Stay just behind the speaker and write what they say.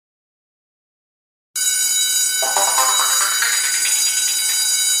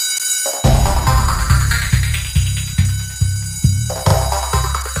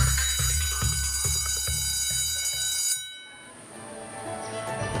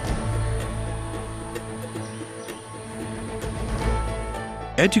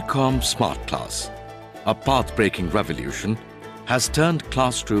Educomp Smartclass, a path-breaking revolution, has turned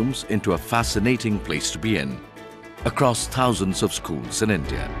classrooms into a fascinating place to be in across thousands of schools in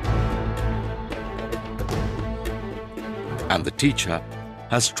India. And the teacher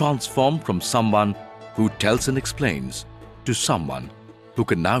has transformed from someone who tells and explains to someone who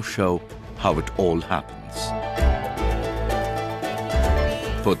can now show how it all happens.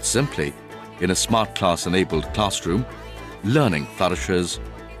 Put simply, in a smart class-enabled classroom, learning flourishes,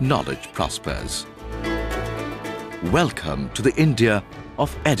 knowledge prospers. Welcome to the India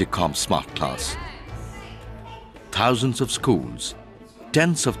of Educomp Smartclass. Thousands of schools,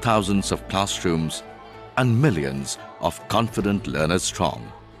 tens of thousands of classrooms, and millions of confident learners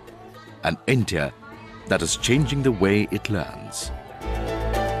strong. An India that is changing the way it learns.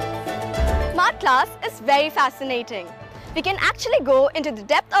 Smart class is very fascinating. We can actually go into the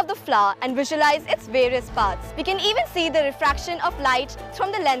depth of the flower and visualize its various parts. We can even see the refraction of light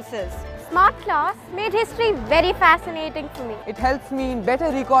from the lenses. Smart class made history very fascinating for me. It helps me in better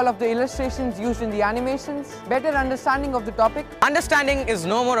recall of the illustrations used in the animations, better understanding of the topic. Understanding is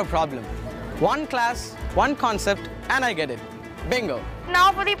no more a problem. One class, one concept, and I get it. Bingo.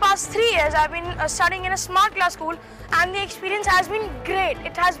 Now for the past 3 years, I've been studying in a smart class school and the experience has been great.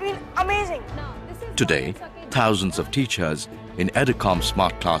 It has been amazing. Today, thousands of teachers in Educomp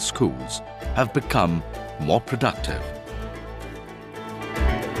Smart Class schools have become more productive.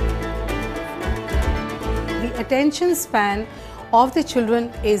 The attention span of the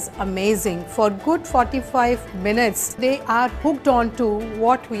children is amazing. For good 45 minutes, they are hooked on to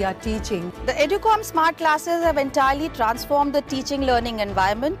what we are teaching. The Educomp Smart Classes have entirely transformed the teaching learning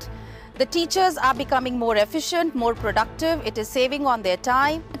environment. The teachers are becoming more efficient, more productive. It is saving on their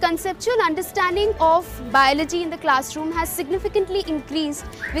time. The conceptual understanding of biology in the classroom has significantly increased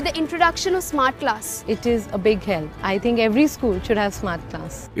with the introduction of Smart Class. It is a big help. I think every school should have Smart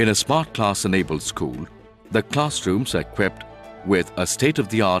Class. In a Smart Class-enabled school, the classrooms are equipped with a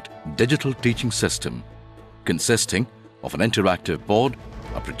state-of-the-art digital teaching system consisting of an interactive board,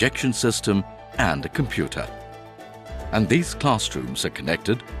 a projection system, and a computer. And these classrooms are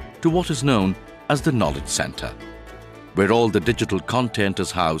connected to what is known as the Knowledge Center, where all the digital content is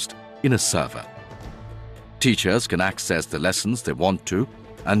housed in a server. Teachers can access the lessons they want to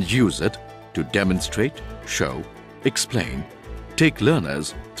and use it to demonstrate, show, explain, take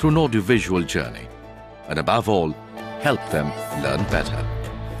learners through an audiovisual journey, and above all, help them learn better.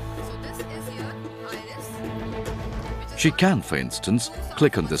 She can, for instance,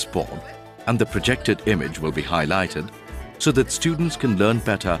 click on this board and the projected image will be highlighted so that students can learn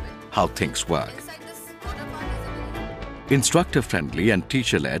better how things work. Instructor-friendly and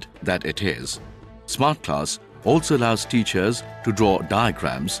teacher-led that it is, Smart Class also allows teachers to draw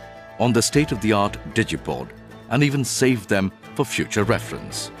diagrams on the state-of-the-art digiboard and even save them for future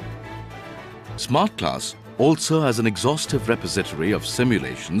reference. Smart Class also has an exhaustive repository of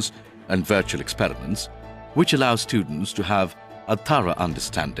simulations and virtual experiments, which allow students to have a thorough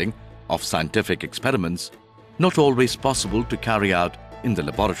understanding of scientific experiments not always possible to carry out in the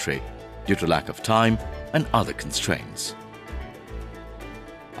laboratory due to lack of time and other constraints.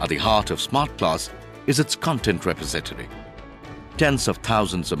 At the heart of Smart Class is its content repository. Tens of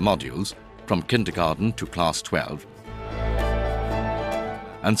thousands of modules from kindergarten to class 12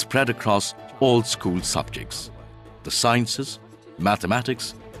 and spread across all school subjects, the sciences,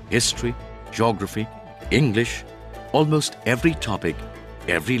 mathematics, history, geography, English, almost every topic,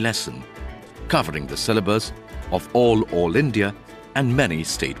 every lesson, covering the syllabus of all India and many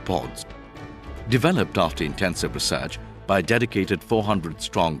state boards. Developed after intensive research by a dedicated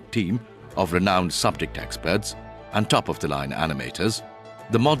 400-strong team of renowned subject experts and top-of-the-line animators,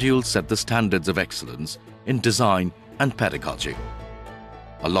 the modules set the standards of excellence in design and pedagogy.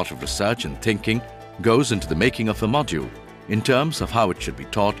 A lot of research and thinking goes into the making of a module in terms of how it should be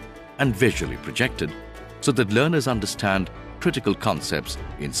taught and visually projected so that learners understand critical concepts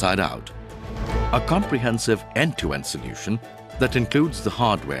inside out. A comprehensive end-to-end solution that includes the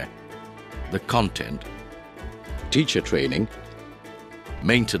hardware, the content, teacher training,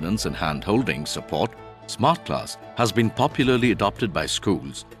 maintenance and hand-holding support, Smart Class has been popularly adopted by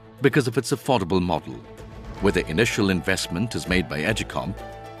schools because of its affordable model, where the initial investment is made by Educomp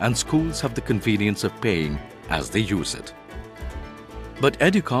and schools have the convenience of paying as they use it. But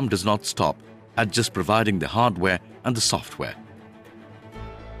Educomp does not stop at just providing the hardware and the software.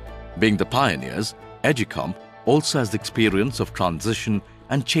 Being the pioneers, Educomp also has the experience of transition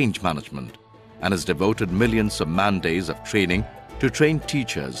and change management and has devoted millions of man-days of training to train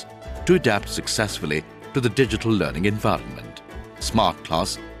teachers to adapt successfully to the digital learning environment. Smart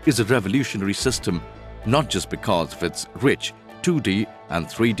Class is a revolutionary system not just because of its rich 2D and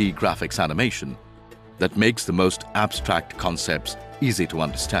 3D graphics animation that makes the most abstract concepts easy to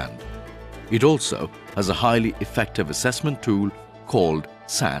understand. It also has a highly effective assessment tool called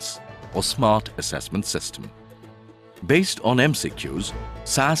SAS, or Smart Assessment System. Based on MCQs,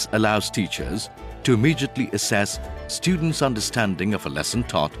 SAS allows teachers to immediately assess students' understanding of a lesson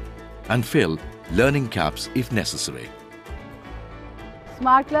taught and fill learning gaps if necessary.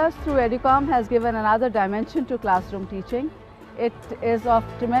 Smartclass through Educomp has given another dimension to classroom teaching. It is of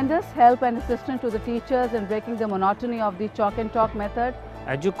tremendous help and assistance to the teachers in breaking the monotony of the chalk and talk method.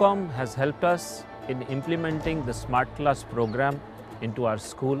 Educomp has helped us in implementing the Smartclass program into our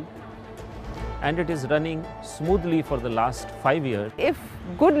school, and it is running smoothly for the last 5 years. If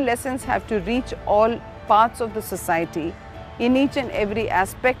good lessons have to reach all parts of the society in each and every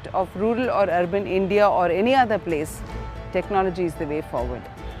aspect of rural or urban India or any other place, technology is the way forward.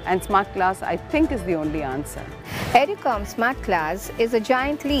 And Smartclass, I think, is the only answer. Educomp Smartclass is a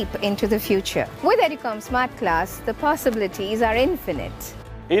giant leap into the future. With Educomp Smartclass, the possibilities are infinite.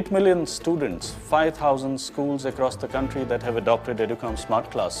 8 million students, 5,000 schools across the country that have adopted Educomp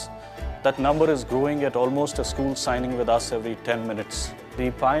Smartclass. That number is growing at almost a school signing with us every 10 minutes. The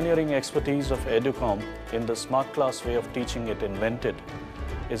pioneering expertise of Educomp in the Smartclass way of teaching it invented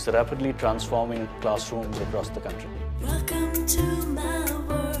is rapidly transforming classrooms across the country. Welcome to my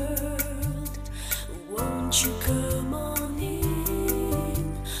world, won't you come on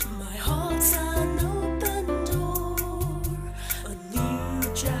in? My heart's an open door, a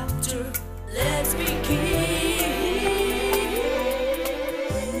new chapter, let's begin.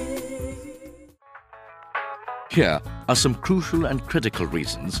 Here are some crucial and critical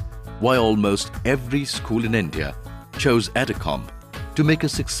reasons why almost every school in India chose Educomp to make a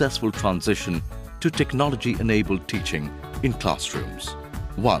successful transition to technology-enabled teaching in classrooms.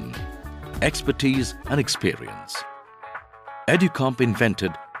 1. Expertise and experience. Educomp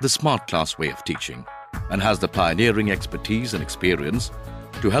invented the Smartclass way of teaching and has the pioneering expertise and experience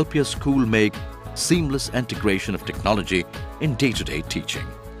to help your school make seamless integration of technology in day-to-day teaching.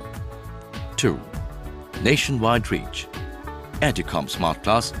 2. Nationwide reach. Educomp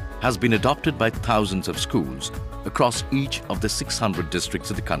Smartclass has been adopted by thousands of schools across each of the 600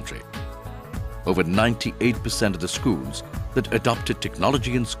 districts of the country. Over 98% of the schools that adopted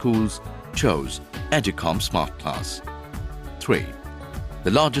technology in schools chose Educomp Smartclass. 3. The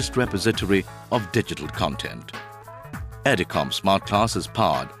largest repository of digital content. Educomp Smartclass is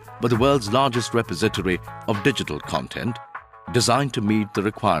powered by the world's largest repository of digital content designed to meet the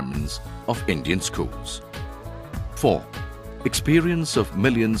requirements of Indian schools. 4. Experience of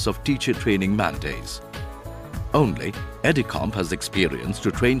millions of teacher training man days. Only Educomp has experience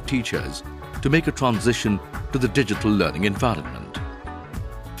to train teachers to make a transition to the digital learning environment.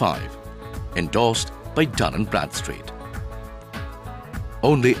 5. Endorsed by Dun & Bradstreet.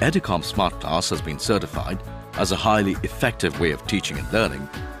 Only Educomp Smartclass has been certified as a highly effective way of teaching and learning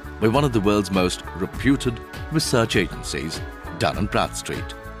by one of the world's most reputed research agencies, Dun &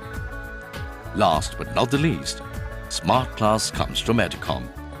 Bradstreet. Last but not the least, Smartclass comes from Educomp,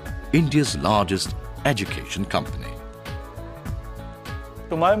 India's largest education company.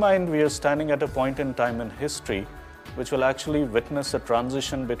 To my mind, we are standing at a point in time in history which will actually witness a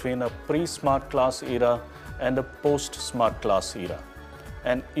transition between a pre-Smartclass era and a post-Smartclass era.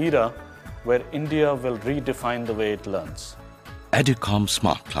 An era where India will redefine the way it learns. Educomp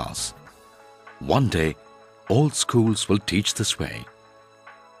Smartclass. One day, all schools will teach this way.